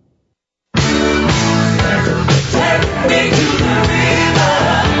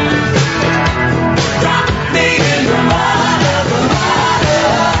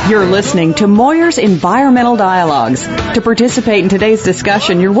 You're listening to Moyer's Environmental Dialogues. To participate in today's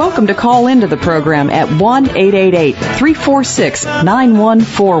discussion, you're welcome to call into the program at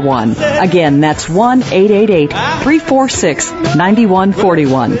 1-888-346-9141. Again, that's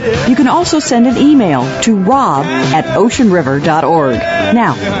 1-888-346-9141. You can also send an email to rob@oceanriver.org.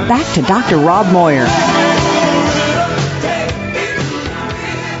 Now, back to Dr. Rob Moyer.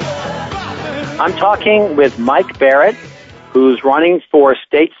 I'm talking with Mike Barrett, who's running for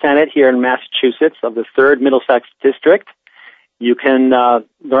state senate here in Massachusetts of the 3rd Middlesex District. You can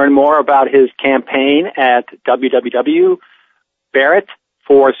learn more about his campaign at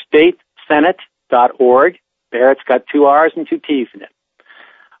www.barrettforstatesenate.org. Barrett's got 2 R's and 2 T's in it.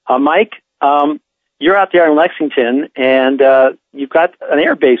 Mike, you're out there in Lexington, and you've got an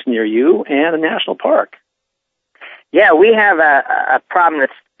air base near you and a national park. Yeah, we have a problem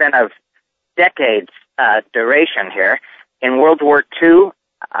that's been of decades duration here. In World War II,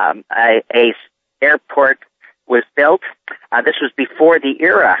 a airport was built. This was before the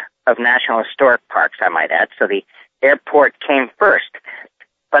era of National Historic Parks, I might add. So the airport came first.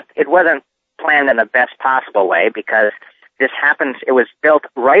 But it wasn't planned in the best possible way because it was built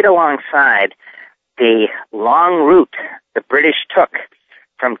right alongside the long route the British took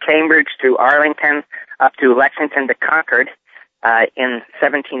from Cambridge to Arlington up to Lexington to Concord in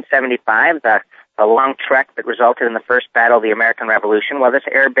 1775, the long trek that resulted in the first battle of the American Revolution. Well, this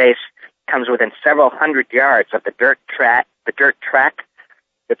air base comes within several hundred yards of the dirt track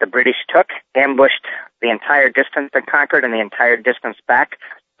that the British took, ambushed the entire distance to Concord and the entire distance back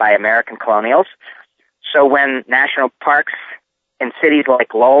by American colonials. So when national parks in cities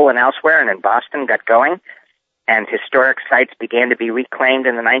like Lowell and elsewhere and in Boston got going and historic sites began to be reclaimed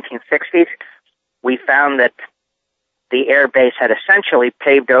in the 1960s, we found that the air base had essentially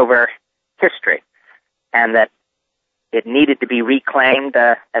paved over history and that it needed to be reclaimed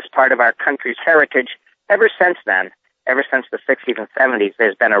as part of our country's heritage. Ever since then, ever since the 60s and 70s,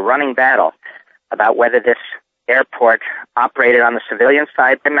 there's been a running battle about whether this airport operated on the civilian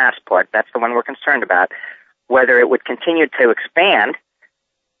side by Massport, that's the one we're concerned about, whether it would continue to expand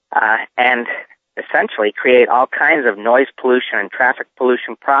and essentially create all kinds of noise pollution and traffic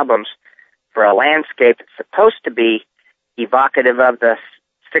pollution problems for a landscape that's supposed to be evocative of the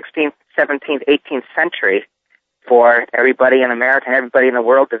 16th, 17th, 18th century for everybody in America and everybody in the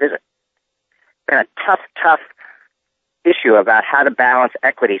world to visit. It's been a tough issue about how to balance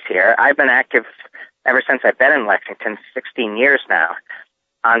equities here. I've been active ever since I've been in Lexington, 16 years now,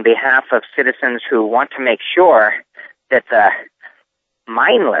 on behalf of citizens who want to make sure that the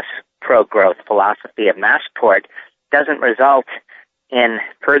mindless pro-growth philosophy of Massport doesn't result in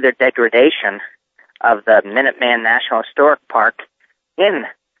further degradation of the Minuteman National Historic Park in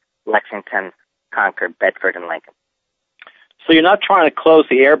Lexington, Concord, Bedford, and Lincoln. So you're not trying to close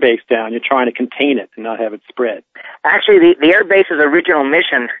the air base down, you're trying to contain it and not have it spread. Actually, the air base's original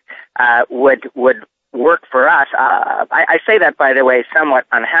mission would work for us. I say that, by the way, somewhat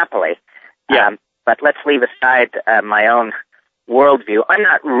unhappily. Yeah. But let's leave aside my own worldview. I'm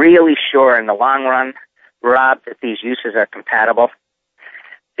not really sure in the long run, Rob, that these uses are compatible.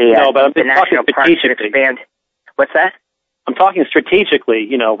 No, but I'm the national park should expand. What's that? I'm talking strategically,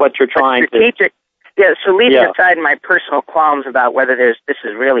 what you're trying to... Yeah, so leaving aside my personal qualms about whether this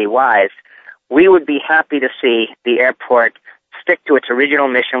is really wise, we would be happy to see the airport stick to its original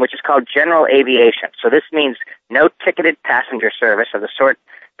mission, which is called general aviation. So this means no ticketed passenger service of the sort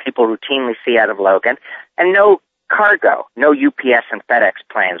people routinely see out of Logan, and no cargo, no UPS and FedEx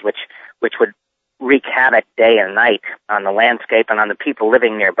planes, which would wreak havoc day and night on the landscape and on the people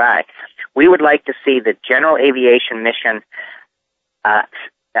living nearby. We would like to see the general aviation mission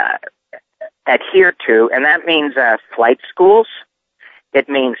adhere to, and that means flight schools. It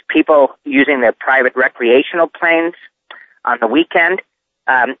means people using their private recreational planes on the weekend.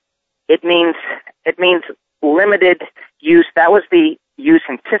 It means limited use. That was the use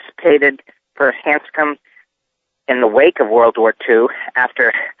anticipated for Hanscom in the wake of World War II,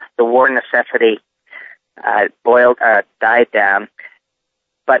 after the war necessity died down.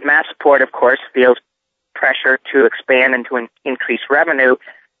 But Massport, of course, feels pressure to expand and to increase revenue,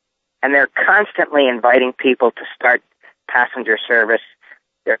 and they're constantly inviting people to start passenger service.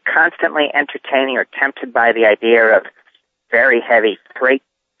 They're constantly entertaining or tempted by the idea of very heavy freight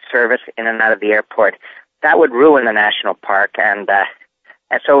service in and out of the airport. That would ruin the national park, and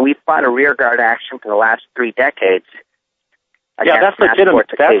so we've fought a rearguard action for the last 3 decades. Yeah, that's legitimate.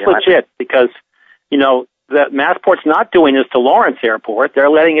 That's legit, because, that Massport's not doing this to Lawrence Airport. They're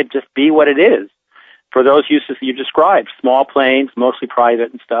letting it just be what it is for those uses you described, small planes, mostly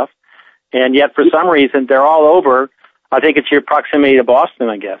private and stuff. And yet, for some reason, they're all over. I think it's your proximity to Boston,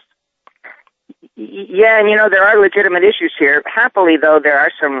 I guess. Yeah, and there are legitimate issues here. Happily, though, there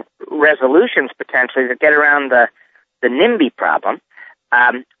are some resolutions potentially that get around the NIMBY problem.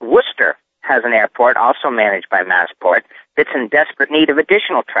 Worcester has an airport, also managed by Massport, that's in desperate need of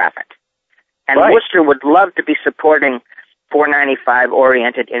additional traffic. And right. Worcester would love to be supporting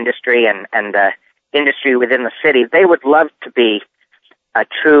 495-oriented industry and industry within the city. They would love to be a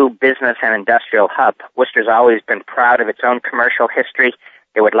true business and industrial hub. Worcester's always been proud of its own commercial history.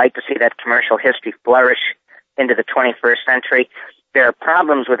 They would like to see that commercial history flourish into the 21st century. There are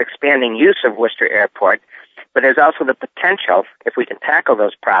problems with expanding use of Worcester Airport, but there's also the potential, if we can tackle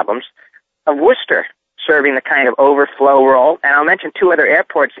those problems, of Worcester serving the kind of overflow role. And I'll mention two other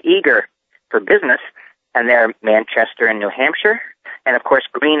airports eager for business, and they're Manchester in New Hampshire, and of course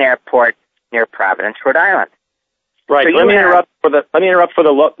Green Airport near Providence, Rhode Island. Right. So let me interrupt for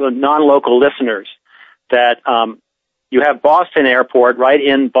the non-local listeners that you have Boston Airport right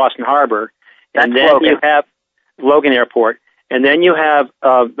in Boston Harbor, and then Logan. you have Logan Airport, and then you have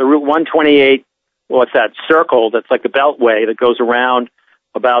the Route 128. Well, it's that circle that's like the Beltway that goes around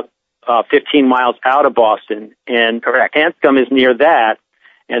about 15 miles out of Boston, and Correct. Hanscom is near that,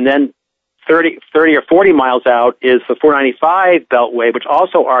 and then 30 or 40 miles out is the 495 Beltway, which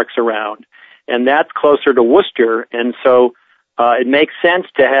also arcs around, and that's closer to Worcester, and so it makes sense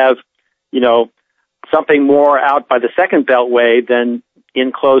to have, something more out by the second Beltway than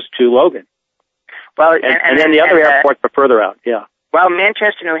in close to Logan. Well, and then the other airports are further out, yeah. Well,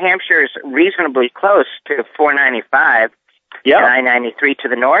 Manchester, New Hampshire is reasonably close to 495 Yeah. and I-93 to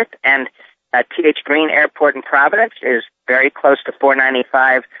the north, and T.H. Green Airport in Providence is very close to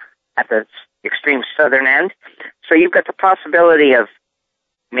 495 at the extreme southern end. So you've got the possibility of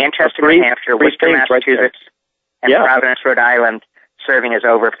Manchester, New Hampshire, Worcester, Massachusetts, and Providence, Rhode Island serving as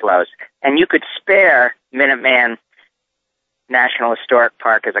overflows. And you could spare Minuteman National Historic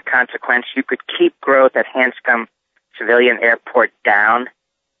Park as a consequence. You could keep growth at Hanscom Civilian Airport down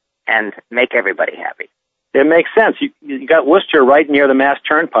and make everybody happy. It makes sense. You got Worcester right near the Mass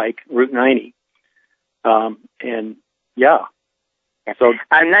Turnpike, Route 90. And yeah. So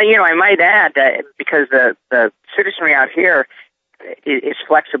now, I might add that because the citizenry out here is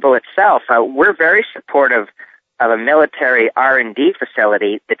flexible itself, we're very supportive of a military R&D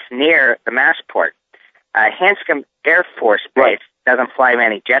facility that's near the Massport. Hanscom Air Force Base doesn't fly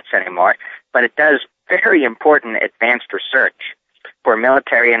many jets anymore, but it does very important advanced research for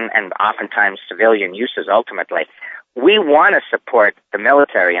military and oftentimes civilian uses ultimately. We want to support the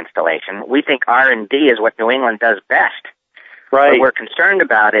military installation. We think R&D is what New England does best. right. What we're concerned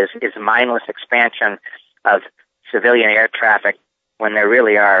about is mindless expansion of civilian air traffic when there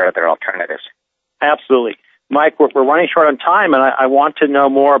really are other alternatives. Absolutely. Mike, we're running short on time, and I want to know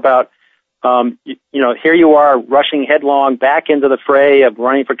more about, here you are rushing headlong back into the fray of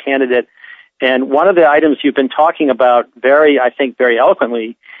running for candidate. And one of the items you've been talking about very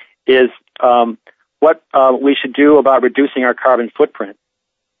eloquently is what we should do about reducing our carbon footprint.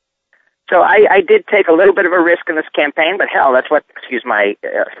 So I did take a little bit of a risk in this campaign, but hell, that's what, excuse my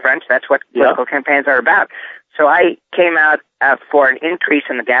French, that's what political campaigns are about. So I came out for an increase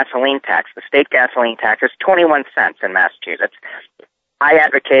in the gasoline tax. The state gasoline tax is 21 cents in Massachusetts. I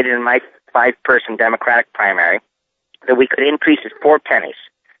advocated in my 5-person Democratic primary that we could increase it 4 pennies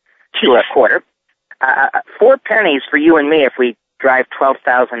to a quarter. 4 pennies for you and me if we drive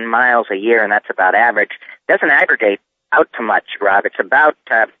 12,000 miles a year, and that's about average, doesn't aggregate out to much, Rob. It's about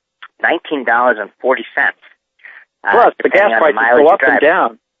 $19.40. Plus, the gas prices go up and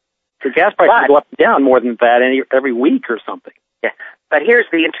down. The gas prices go up and down more than that every week or something. Yeah, but here's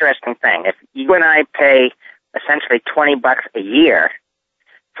the interesting thing. If you and I pay essentially $20 a year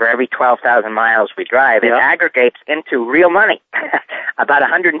for every 12,000 miles we drive, it aggregates into real money, about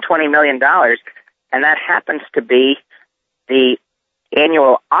 $120 million, and that happens to be the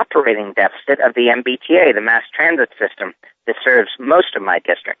annual operating deficit of the MBTA, the mass transit system that serves most of my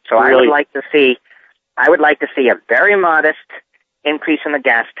district. So really? I would like to see a very modest increase in the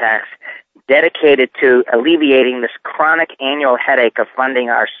gas tax dedicated to alleviating this chronic annual headache of funding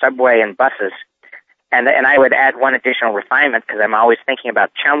our subway and buses. And I would add one additional refinement because I'm always thinking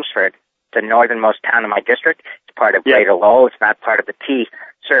about Chelmsford, the northernmost town of my district. It's part of Greater Lowell. It's not part of the T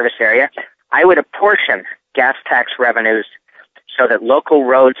service area. I would apportion gas tax revenues so that local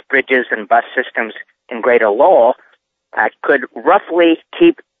roads, bridges, and bus systems in Greater Lowell could roughly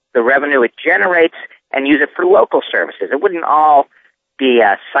keep the revenue it generates and use it for local services. It wouldn't all be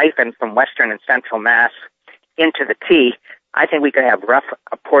siphoned from Western and Central Mass into the T. I think we could have rough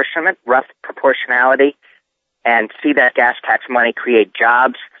apportionment, rough proportionality, and see that gas tax money create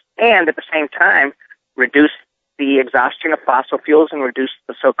jobs and at the same time reduce the exhaustion of fossil fuels and reduce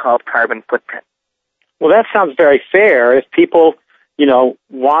the so-called carbon footprint. Well, that sounds very fair. If people,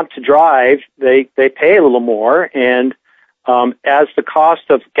 want to drive, they pay a little more, and as the cost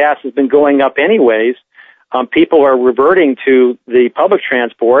of gas has been going up anyways, people are reverting to the public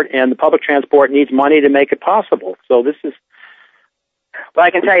transport, and the public transport needs money to make it possible. So this is... Well,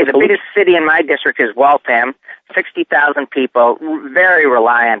 I can tell you the biggest city in my district is Waltham, 60,000 people, very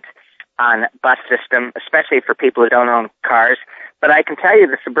reliant on bus system, especially for people who don't own cars. But I can tell you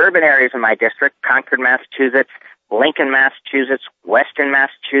the suburban areas in my district, Concord, Massachusetts, Lincoln, Massachusetts, Western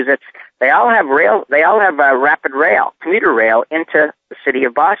Massachusetts, they all have rapid rail, commuter rail into the city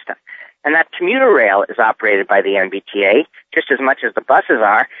of Boston. And that commuter rail is operated by the MBTA just as much as the buses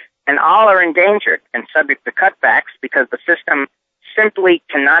are, and all are endangered and subject to cutbacks because the system simply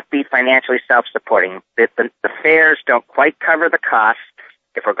cannot be financially self-supporting. The fares don't quite cover the costs.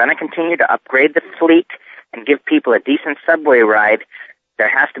 If we're going to continue to upgrade the fleet and give people a decent subway ride, there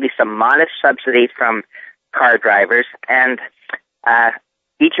has to be some modest subsidy from car drivers. And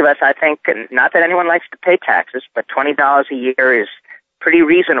each of us, I think, and not that anyone likes to pay taxes, but $20 a year is pretty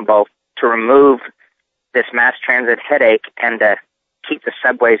reasonable to remove this mass transit headache and to keep the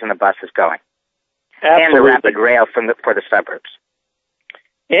subways and the buses going. Absolutely. And the rapid rail for the suburbs.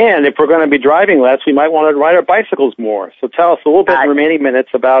 And if we're going to be driving less, we might want to ride our bicycles more. So tell us a little bit in the remaining minutes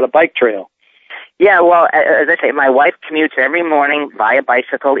about a bike trail. Yeah, well, as I say, my wife commutes every morning via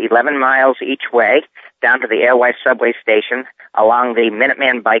bicycle 11 miles each way down to the Alewife subway station along the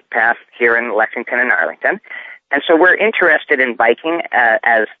Minuteman bike path here in Lexington and Arlington. And so we're interested in biking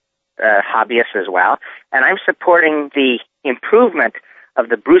as hobbyists as well. And I'm supporting the improvement of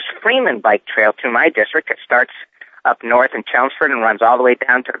the Bruce Freeman bike trail through my district. It starts up north in Chelmsford and runs all the way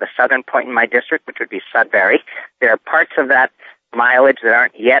down to the southern point in my district, which would be Sudbury. There are parts of that mileage that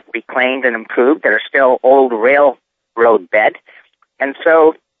aren't yet reclaimed and improved, that are still old railroad bed. And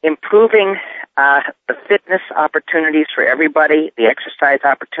so improving the fitness opportunities for everybody, the exercise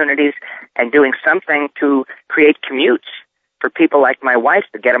opportunities, and doing something to create commutes for people like my wife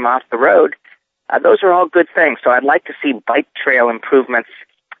to get them off the road, those are all good things. So I'd like to see bike trail improvements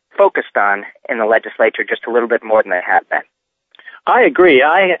focused on in the legislature just a little bit more than they have been. I agree.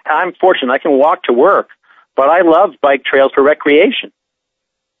 I'm fortunate. I can walk to work, but I love bike trails for recreation.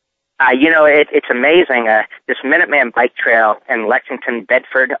 It's amazing. This Minuteman bike trail in Lexington,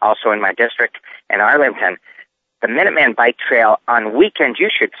 Bedford, also in my district, and Arlington, the Minuteman bike trail on weekends, you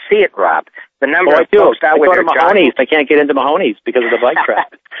should see it, Rob. The number of folks out with their Mahoney's. I can't get into Mahoney's because of the bike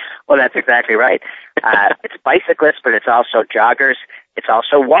track. Well, that's exactly right. It's bicyclists, but it's also joggers. It's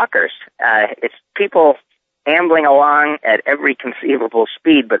also walkers. It's people ambling along at every conceivable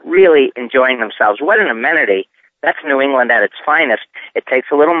speed, but really enjoying themselves. What an amenity. That's New England at its finest. It takes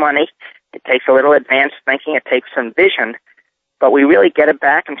a little money. It takes a little advanced thinking. It takes some vision. But we really get it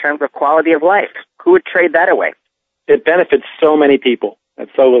back in terms of quality of life. Who would trade that away? It benefits so many people at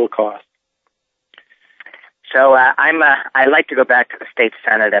so little cost. So I like to go back to the state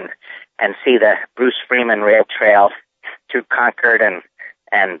senate and see the Bruce Freeman Rail Trail through Concord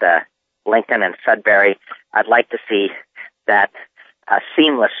and Lincoln and Sudbury. I'd like to see that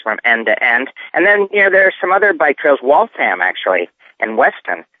seamless from end to end. And then, there are some other bike trails. Waltham, actually, and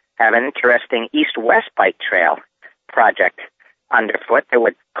Weston have an interesting east-west bike trail project underfoot that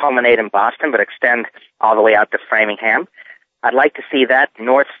would culminate in Boston but extend all the way out to Framingham. I'd like to see that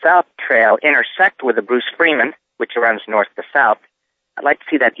north-south trail intersect with the Bruce Freeman, which runs north to south. I'd like to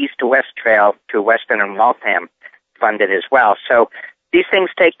see that east-to-west trail to Weston and Waltham funded as well. So these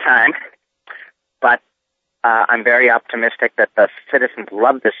things take time, but I'm very optimistic that the citizens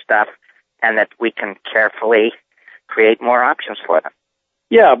love this stuff and that we can carefully create more options for them.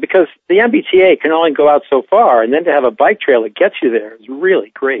 Yeah, because the MBTA can only go out so far, and then to have a bike trail that gets you there is really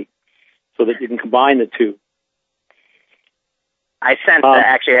great, so that you can combine the two. I sense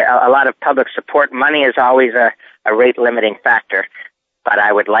actually a lot of public support. Money is always a rate-limiting factor, but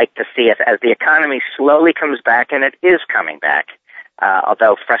I would like to see, as the economy slowly comes back, and it is coming back,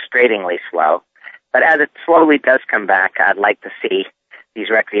 although frustratingly slow, but as it slowly does come back, I'd like to see these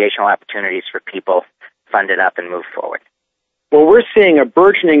recreational opportunities for people funded up and move forward. Well, we're seeing a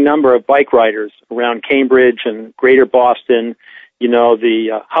burgeoning number of bike riders around Cambridge and greater Boston.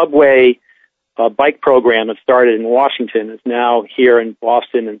 The Hubway bike program that started in Washington is now here in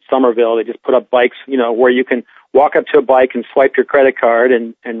Boston and Somerville. They just put up bikes, where you can walk up to a bike and swipe your credit card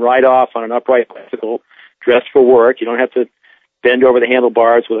and ride off on an upright bicycle dressed for work. You don't have to bend over the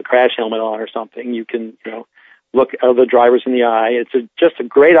handlebars with a crash helmet on or something. You can, look other drivers in the eye. It's just a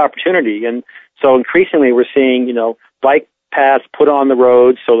great opportunity. And so increasingly we're seeing, bike paths put on the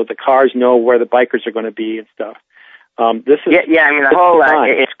road so that the cars know where the bikers are going to be and stuff. The whole,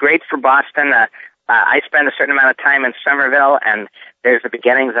 it's great for Boston. I spend a certain amount of time in Somerville, and there's the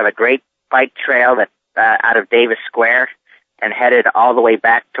beginnings of a great bike trail that out of Davis Square and headed all the way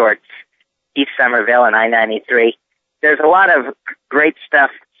back towards East Somerville and I-93. There's a lot of great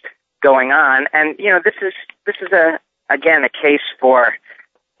stuff going on, and this is a again, a case for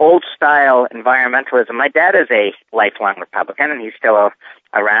old-style environmentalism. My dad is a lifelong Republican, and he's still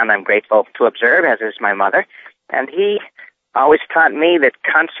around. I'm grateful to observe, as is my mother. And he always taught me that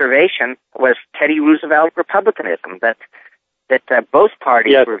conservation was Teddy Roosevelt Republicanism, that both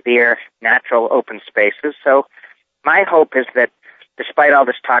parties revere natural open spaces. So my hope is that despite all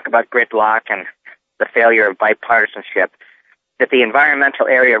this talk about gridlock and the failure of bipartisanship, that the environmental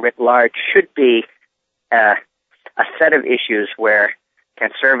area writ large should be a set of issues where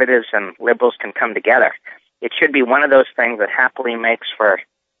conservatives and liberals can come together. It should be one of those things that happily makes for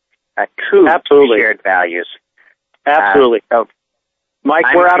true shared values. Absolutely. So Mike,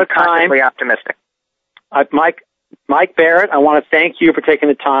 we're out of time. I'm optimistic. Mike Barrett, I want to thank you for taking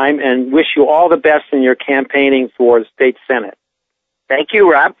the time and wish you all the best in your campaigning for the state Senate. Thank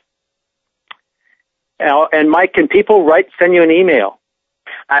you, Rob. And Mike, can people send you an email?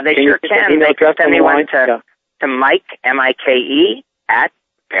 They sure can. They can send me one to Mike, M-I-K-E, at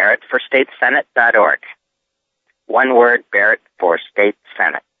BarrettForStateSenate.org. One word, Barrett for State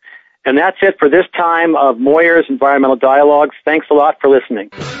Senate. And that's it for this time of Moyer's Environmental Dialogues. Thanks a lot for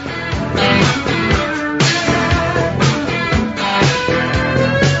listening.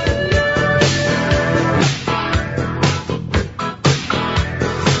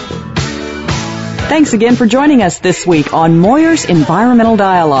 Thanks again for joining us this week on Moyer's Environmental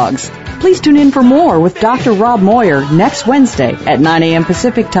Dialogues. Please tune in for more with Dr. Rob Moyer next Wednesday at 9 a.m.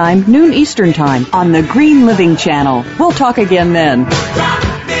 Pacific Time, noon Eastern Time on the Green Living Channel. We'll talk again then.